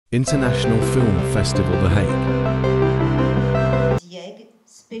International Film Festival The Hague. The Hague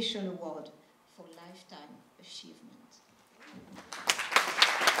Special Award for Lifetime Achievement.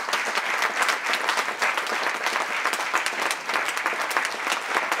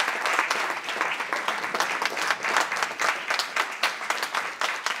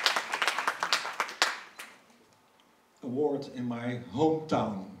 Award in my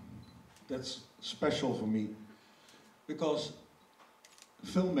hometown. That's special for me because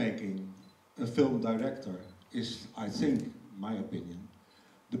filmmaking, a film director, is, I think, my opinion,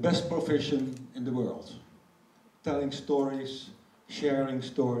 the best profession in the world. Telling stories, sharing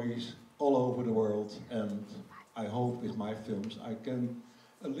stories all over the world, and I hope with my films I can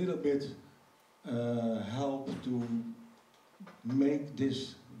a little bit help to make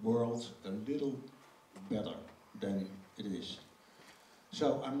this world a little better than it is.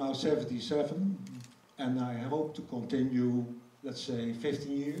 So I'm now 77 and I hope to continue, let's say,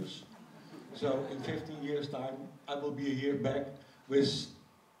 15 years. So in 15 years time I will be here back with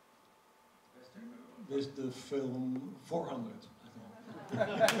the film 400, I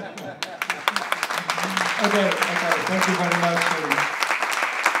think. Okay, thank you very much.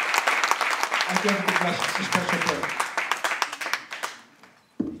 I give it a special prayer.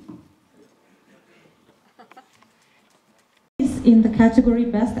 In the category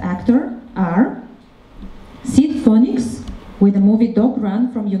Best Actor are Sid Phoenix with the movie Dog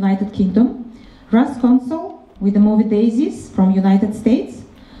Run from United Kingdom, Russ Console with the movie Daisies from United States,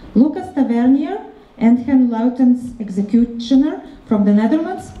 Lucas Tavernier and Hen Lauten's Executioner from the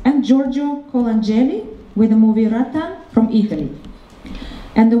Netherlands, and Giorgio Colangeli with the movie Ratan from Italy.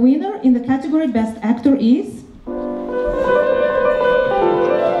 And the winner in the category Best Actor is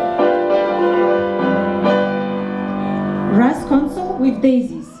Russ Console with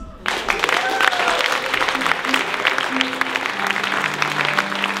Daisies.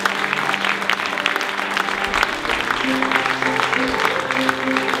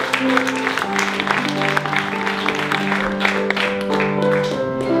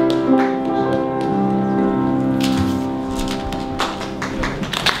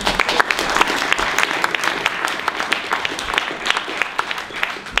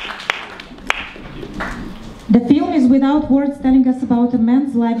 The film is without words, telling us about a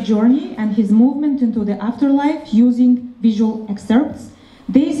man's life journey and his movement into the afterlife using visual excerpts.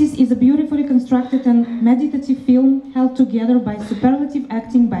 Daisies is a beautifully constructed and meditative film held together by superlative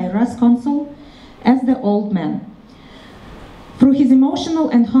acting by Russ Console as the old man. Through his emotional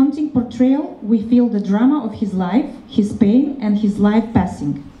and haunting portrayal, we feel the drama of his life, his pain, and his life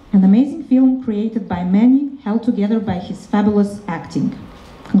passing. An amazing film created by many, held together by his fabulous acting.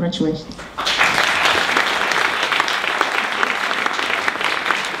 Congratulations.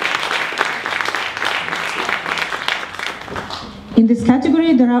 In this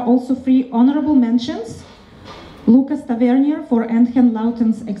category, there are also 3 honorable mentions: Lucas Tavernier for Hen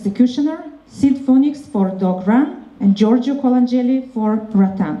Lauten's Executioner, Sid Phoenix for Dog Run, and Giorgio Colangeli for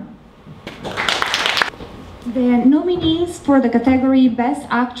Ratan. The nominees for the category Best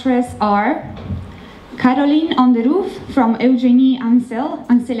Actress are Caroline on the Roof from Eugénie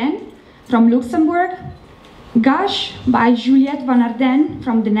Ancelin from Luxembourg, Gush by Juliette Van Arden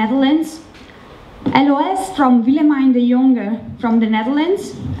from the Netherlands, LOS from Willemijn de Jonge from the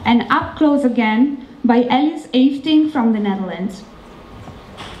Netherlands, and Up Close Again by Alice Efting from the Netherlands.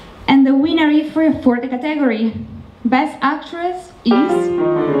 And the winner for the category Best Actress is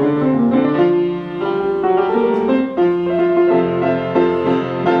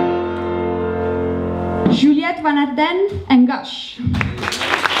Juliette Van Arden and Gush.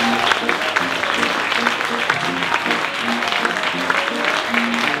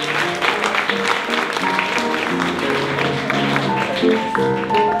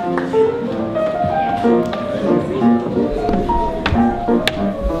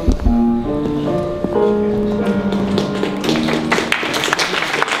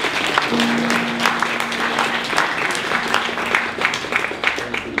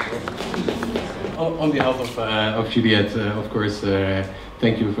 On behalf of Juliette, of course,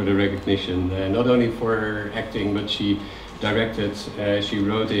 thank you for the recognition. Not only for acting, but she directed, she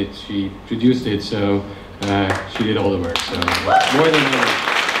wrote it, she produced it, so she did all the work. So more than enough.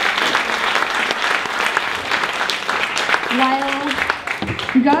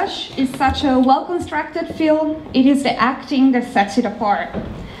 While Gush is such a well-constructed film, it is the acting that sets it apart.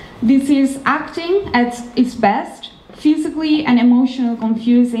 This is acting at its best, physically and emotionally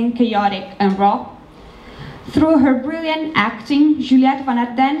confusing, chaotic and raw. Through her brilliant acting, Juliette Van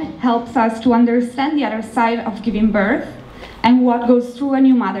Arden helps us to understand the other side of giving birth and what goes through a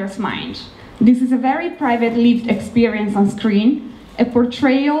new mother's mind. This is a very private lived experience on screen, a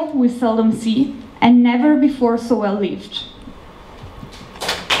portrayal we seldom see, and never before so well lived.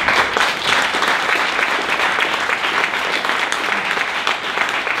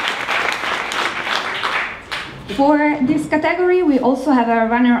 For this category, we also have a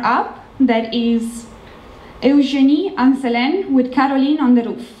runner-up that is Eugénie Anselin with Caroline on the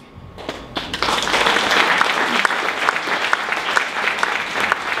Roof.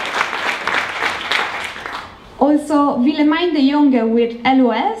 Also, Willemijn de Jonge with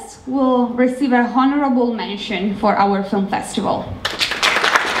LOS will receive a honorable mention for our film festival.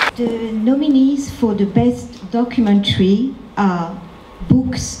 The nominees for the best documentary are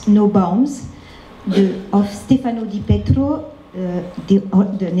Books, No Bombs, of Stefano Di Petro,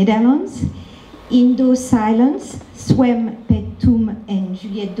 the Netherlands, Indo Silence, Swem Petum and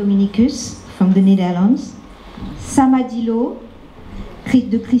Juliette Dominicus from the Netherlands, Samadillo,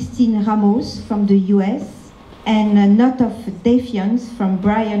 de Christine Ramos from the US, and A Knot of Defiance from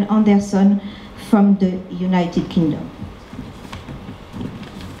Brian Anderson from the United Kingdom.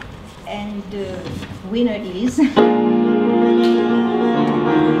 And the winner is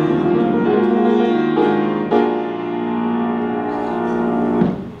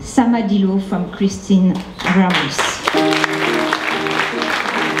Samadillo from Christine Ramos.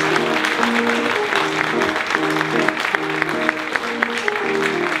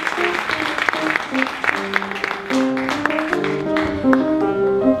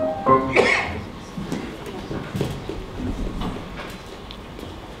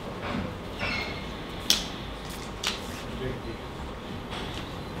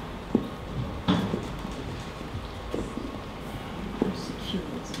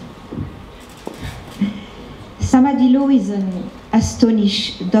 Samadillo is an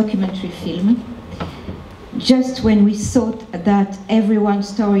astonishing documentary film. Just when we thought that everyone's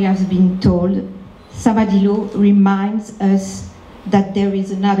story has been told, Samadillo reminds us that there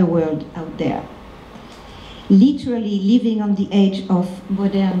is another world out there, literally living on the edge of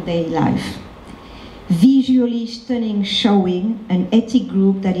modern day life. Visually stunning showing an ethnic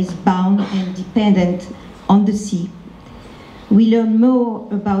group that is bound and dependent on the sea. We learn more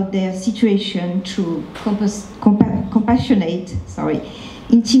about their situation through compassionate,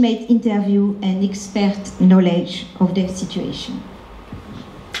 intimate interview and expert knowledge of their situation.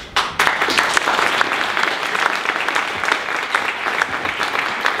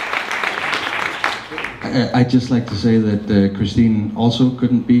 I'd just like to say that Christine also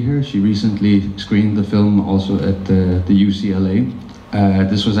couldn't be here. She recently screened the film also at the UCLA.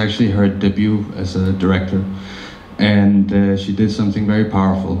 This was actually her debut as a director. And she did something very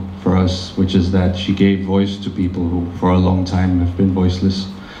powerful for us, which is that she gave voice to people who for a long time have been voiceless.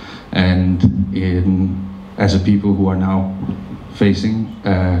 And as a people who are now facing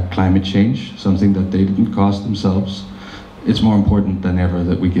climate change, something that they didn't cause themselves, it's more important than ever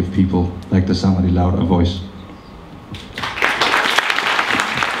that we give people like the Samadillo a voice.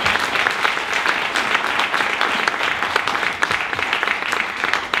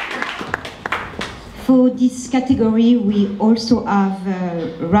 For this category, we also have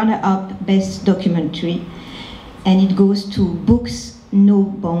runner-up Best Documentary, and it goes to Books, No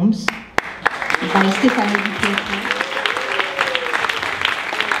Bombs by Stefano Di Petro.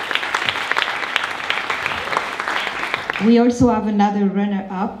 We also have another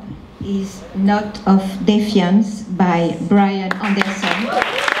runner-up, is Knot of Defiance by Brian Anderson.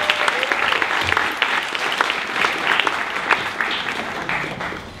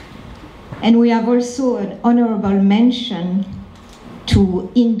 And we have also an honorable mention to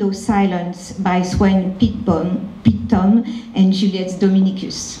Indo Silence by Swem Petum and Juliette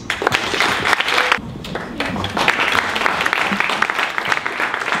Dominicus.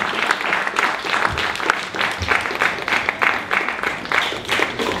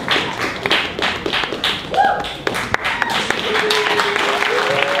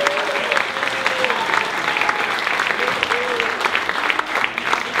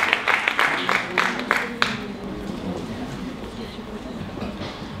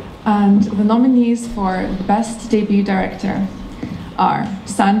 And the nominees for Best Debut Director are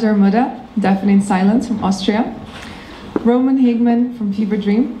Sander Mudde, Deafening Silence from Austria, Roman Hageman from Fever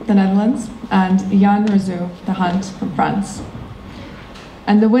Dream, the Netherlands, and Jan Rousseau, The Hunt from France.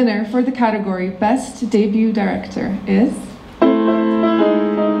 And the winner for the category Best Debut Director is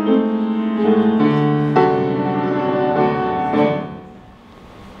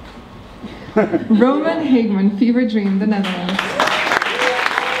Roman Hageman, Fever Dream, the Netherlands.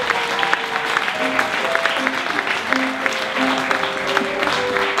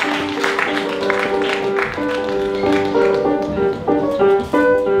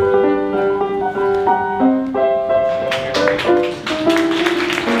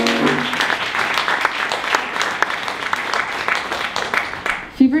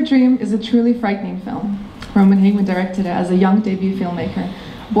 Dream is a truly frightening film. Roman Hageman directed it as a young debut filmmaker,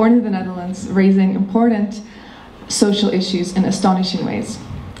 born in the Netherlands, raising important social issues in astonishing ways.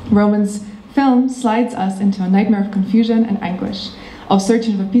 Roman's film slides us into a nightmare of confusion and anguish, of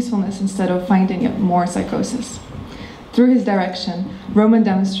searching for peacefulness instead of finding it more psychosis. Through his direction, Roman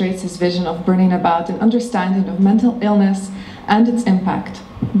demonstrates his vision of bringing about an understanding of mental illness and its impact.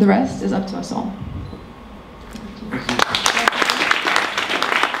 The rest is up to us all.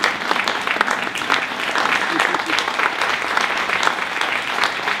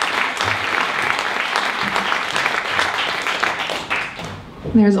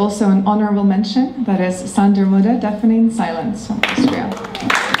 There is also an honorable mention, that is Sander Mudde, Deafening Silence from Austria.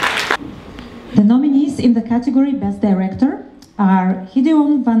 The nominees in the category Best Director are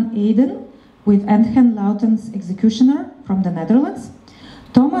Gideon van Eyden with Hendgen Lauten's Executioner from the Netherlands,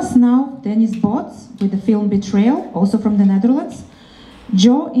 Thomas Nauw Dennis Bots with the film Betrayal, also from the Netherlands,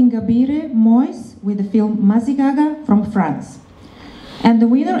 Jo Ingabire Moyes with the film Mazigaga from France. And the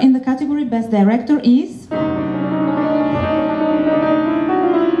winner in the category Best Director is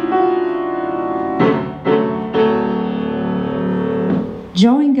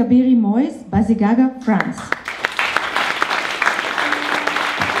Jo Ingabire Moyes, Mazigaga, France.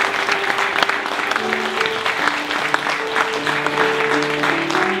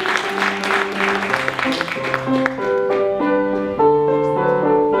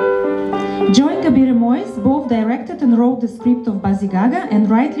 Jo Ingabire Moyes both directed and wrote the script of Mazigaga and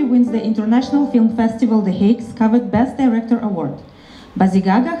rightly wins the International Film Festival The Hague's coveted Best Director Award.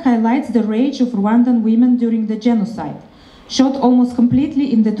 Mazigaga highlights the rage of Rwandan women during the genocide. Shot almost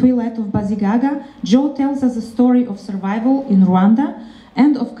completely in the twilight of Mazigaga, Jo tells us a story of survival in Rwanda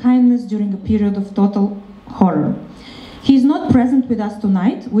and of kindness during a period of total horror. He is not present with us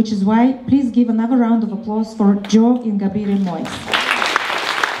tonight, which is why please give another round of applause for Jo Ingabire Moyes.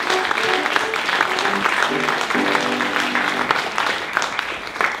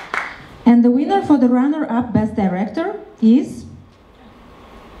 And the winner for the runner-up Best Director is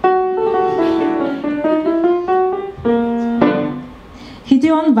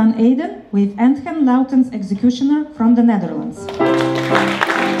Gideon van Eyden with Hendgen Lauten's Executioner from the Netherlands.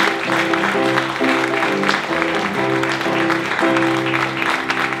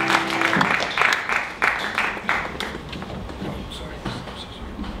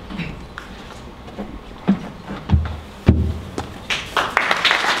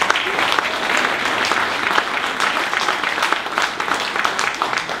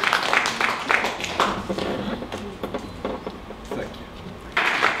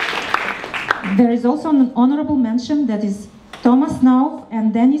 There is also an honorable mention, that is Thomas Nauw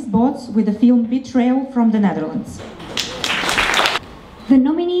and Dennis Bots with the film Betrayal from the Netherlands. The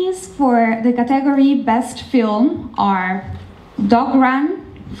nominees for the category Best Film are Dog Run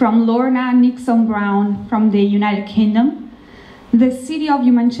from Lorna Nixon Brown from the United Kingdom, The City of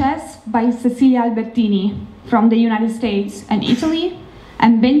Human Chess by Cecilia Albertini from the United States and Italy,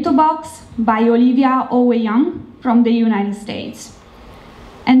 and Bento Box by Olivia Owe-Young from the United States.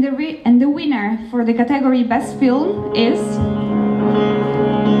 And the winner for the category Best Film is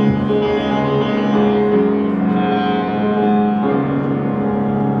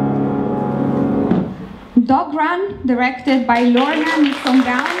Dog Run, directed by Lorna Nixon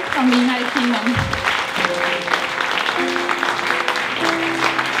Brown from the United Kingdom.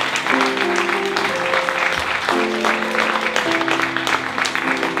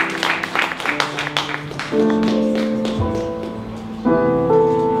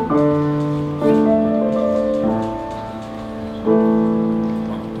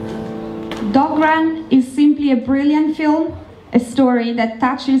 Dog Run is simply a brilliant film, a story that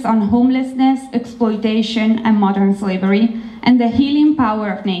touches on homelessness, exploitation, and modern slavery, and the healing power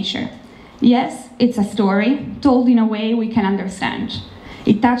of nature. Yes, it's a story told in a way we can understand.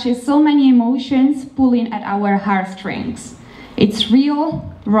 It touches so many emotions, pulling at our heartstrings. It's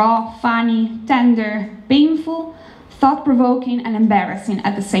real, raw, funny, tender, painful, thought-provoking, and embarrassing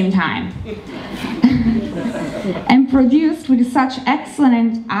at the same time. And produced with such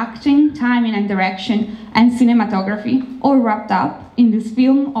excellent acting, timing, and direction, and cinematography, all wrapped up in this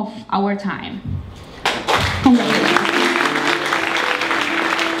film of our time. Congratulations.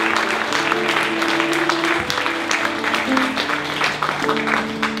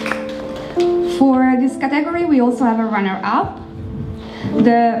 For this category, we also have a runner-up.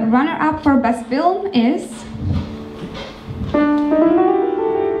 The runner-up for Best Film is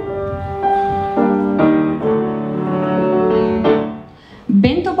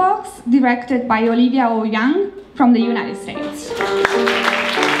Bento Box, directed by Olivia Owe-Young from the United States.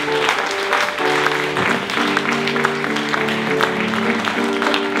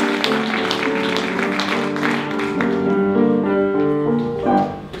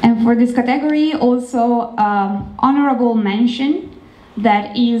 this category, also honorable mention,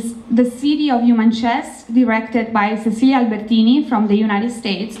 that is The City of Human Chess, directed by Cecilia Albertini from the United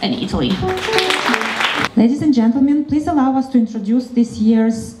States and Italy. Ladies and gentlemen, please allow us to introduce this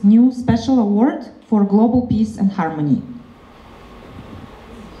year's new special award for global peace and harmony.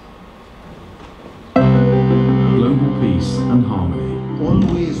 Global peace and harmony.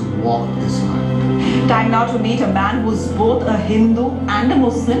 Always walk this line. Time now to meet a man who's both a Hindu and a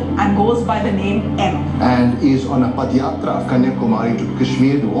Muslim and goes by the name M. And is on a padyatra of Kanyakumari to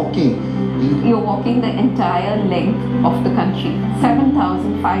Kashmir walking. You're walking the entire length of the country,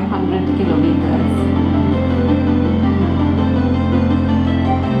 7,500 kilometers.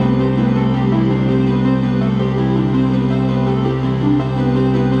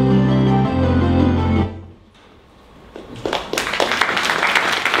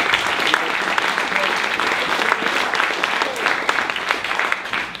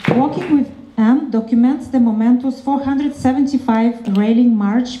 Walking with M documents the momentous 475 railing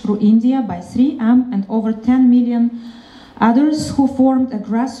march through India by 3M and over 10 million others who formed a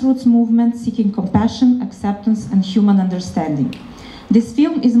grassroots movement seeking compassion, acceptance and human understanding. This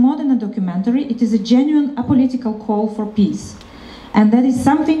film is more than a documentary, it is a genuine apolitical call for peace. And that is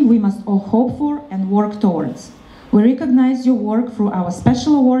something we must all hope for and work towards. We recognize your work through our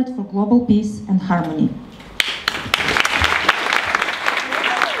special award for global peace and harmony.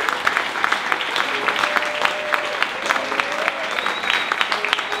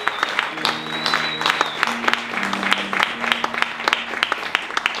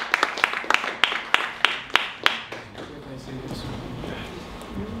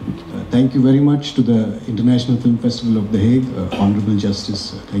 Thank you very much to the International Film Festival of The Hague, Honorable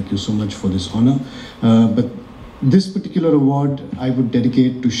Justice, thank you so much for this honor. But this particular award I would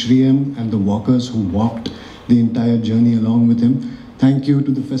dedicate to Shriyam and the walkers who walked the entire journey along with him. Thank you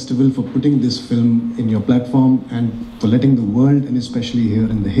to the festival for putting this film in your platform and for letting the world, and especially here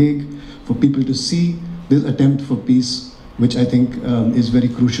in The Hague, for people to see this attempt for peace, which I think is very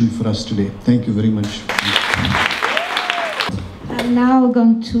crucial for us today. Thank you very much. I'm now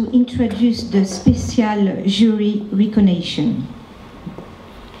going to introduce the special jury recognition.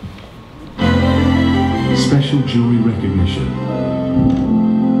 Special jury recognition.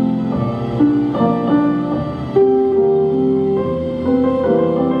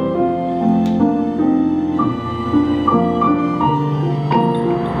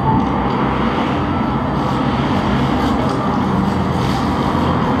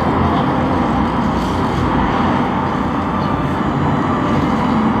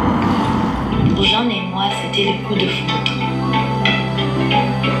 C'était le coup de foudre.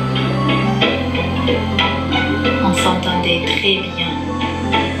 On s'entendait très bien,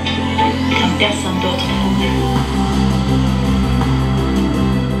 comme personne d'autre pouvait.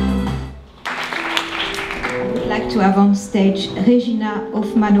 I would like to have on stage Regina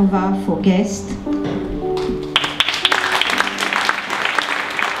Hoffmanova for guest.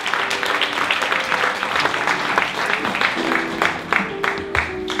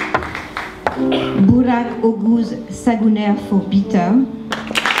 Burak Oguz Saguner for Peter.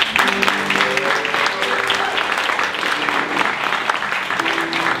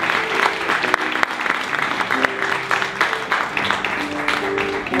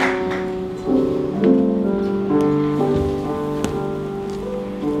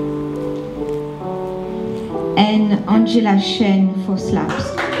 And Angela Shen for Slaps.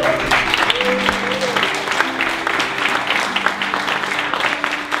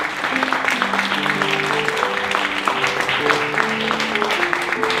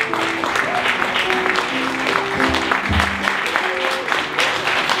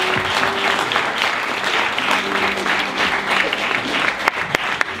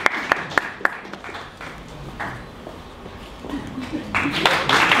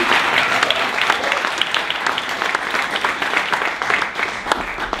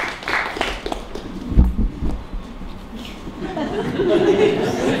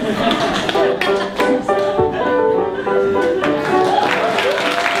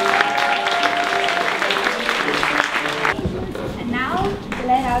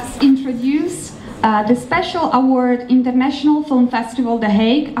 The Special Award International Film Festival The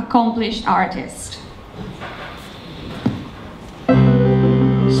Hague Accomplished Artist.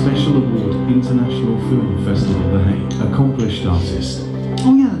 Special Award International Film Festival The Hague Accomplished Artist.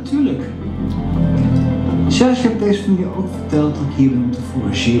 Oh ja, natuurlijk. Serge heeft deze van jullie ook verteld dat ik hier ben om te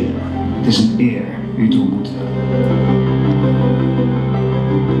forageren. Het is een eer u te ontmoeten.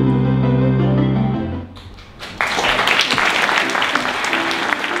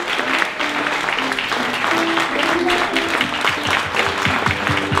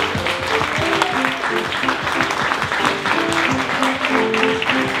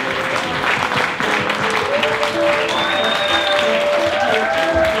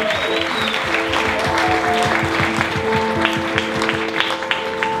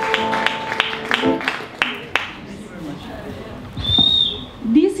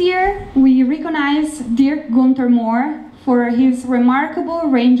 This year, we recognize Dirk Gunther Moore for his remarkable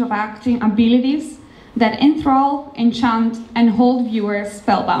range of acting abilities that enthrall, enchant, and hold viewers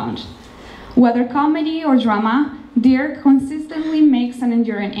spellbound. Whether comedy or drama, Dirk consistently makes an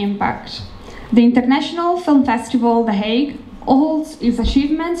enduring impact. The International Film Festival, The Hague, holds his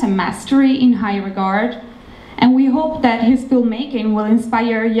achievements and mastery in high regard, and we hope that his filmmaking will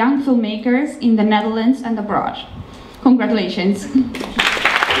inspire young filmmakers in the Netherlands and abroad. Congratulations.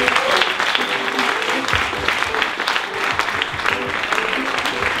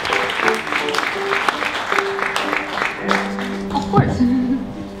 Of course.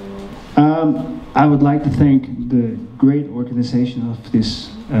 I would like to thank the great organization of this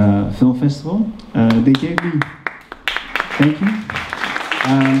film festival. They gave me, thank you.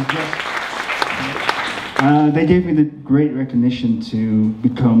 They gave me the great recognition to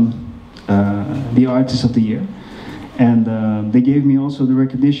become the Artist of the Year. And they gave me also the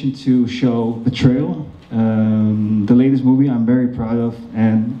recognition to show Betrayal, the latest movie I'm very proud of,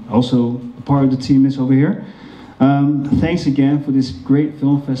 and also part of the team is over here. Thanks again for this great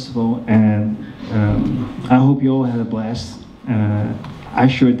film festival, and I hope you all had a blast. I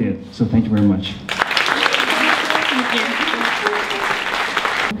sure did, so thank you very much.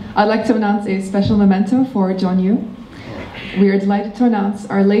 I'd like to announce a special memento for John Yu. We are delighted to announce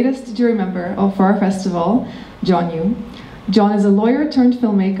our latest jury member for our festival, John Yu. John is a lawyer turned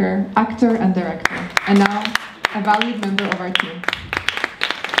filmmaker, actor and director, and now a valued member of our team.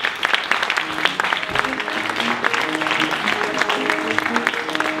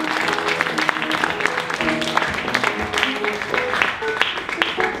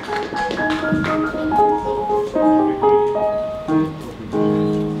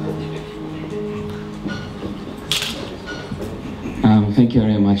 Thank you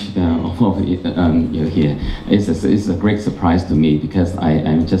very much for you here. It's a great surprise to me because I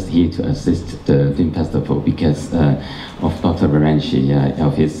am just here to assist the film festival because of Dr. Varenci,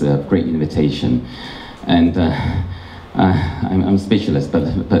 of his great invitation, and I'm speechless. But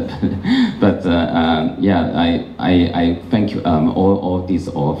yeah, I thank you all these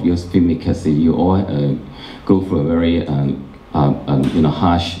of you filmmakers. You all go through a very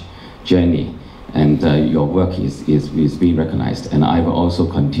harsh journey. And your work is being recognized, and I will also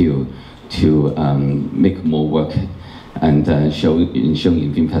continue to make more work and show in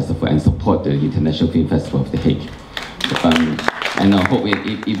film festival and support the International Film Festival of The Hague. And I hope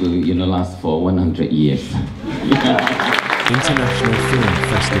it will last for 100 years. International Film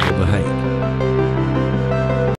Festival The Hague.